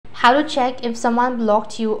How to check if someone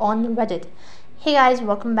blocked you on Reddit. Hey guys,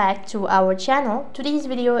 welcome back to our channel. Today's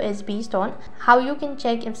video is based on how you can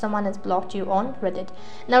check if someone has blocked you on Reddit.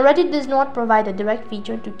 Now, Reddit does not provide a direct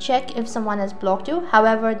feature to check if someone has blocked you.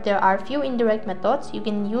 However, there are few indirect methods you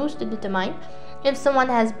can use to determine if someone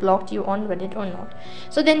has blocked you on Reddit or not.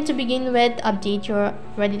 So then, to begin with, update your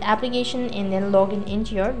Reddit application and then log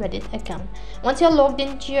into your Reddit account. Once you're logged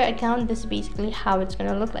into your account, this is basically how it's going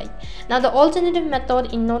to look like. Now, the alternative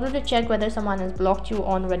method, in order to check whether someone has blocked you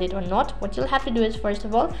on Reddit or not, what you'll have to do is, first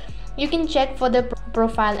of all, you can check for the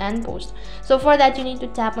profile and post. So for that, you need to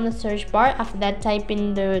tap on the search bar. After that, type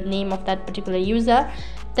in the name of that particular user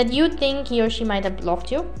that you think he or she might have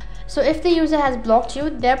blocked you. So if the user has blocked you,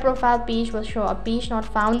 their profile page will show a page not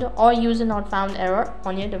found or user not found error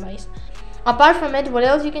on your device. Apart from it, what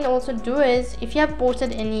else you can also do is, if you have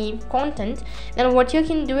posted any content, then what you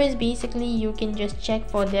can do is basically you can just check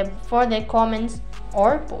for their comments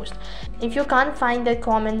or post. If you can't find their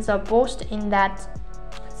comments or post in that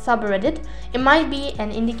subreddit, it might be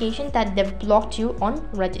an indication that they've blocked you on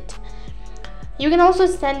Reddit. You can also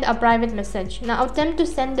send a private message. Now, attempt to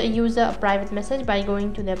send a user a private message by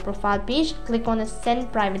going to their profile page, click on the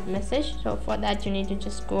send private message. So for that, you need to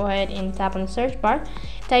just go ahead and tap on the search bar,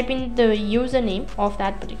 type in the username of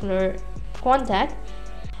that particular contact.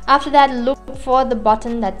 After that, look for the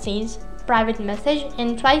button that says private message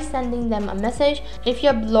and try sending them a message. If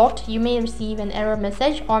you're blocked, you may receive an error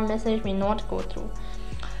message or message may not go through.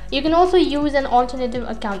 You can also use an alternative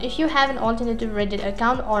account. If you have an alternative Reddit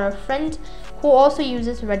account or a friend who also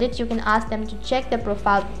uses Reddit, you can ask them to check their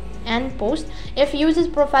profile and post. If user's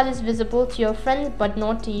profile is visible to your friends but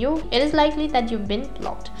not to you, it is likely that you've been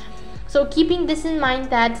blocked. So keeping this in mind,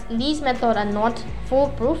 that these methods are not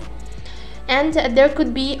foolproof, and there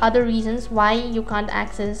could be other reasons why you can't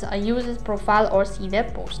access a user's profile or see their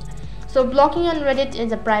post. So blocking on Reddit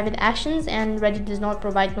is a private actions, and Reddit does not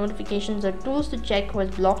provide notifications or tools to check who has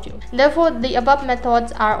blocked you. Therefore, the above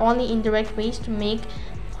methods are only indirect ways to make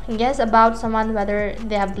guess about someone whether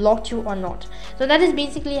they have blocked you or not. So that is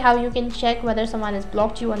basically how you can check whether someone has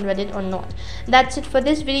blocked you on Reddit or not. That's it for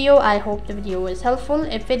this video. I hope the video was helpful.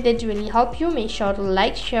 If it did really help you, make sure to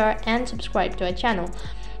like, share and subscribe to our channel.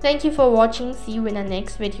 Thank you for watching. See you in the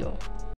next video.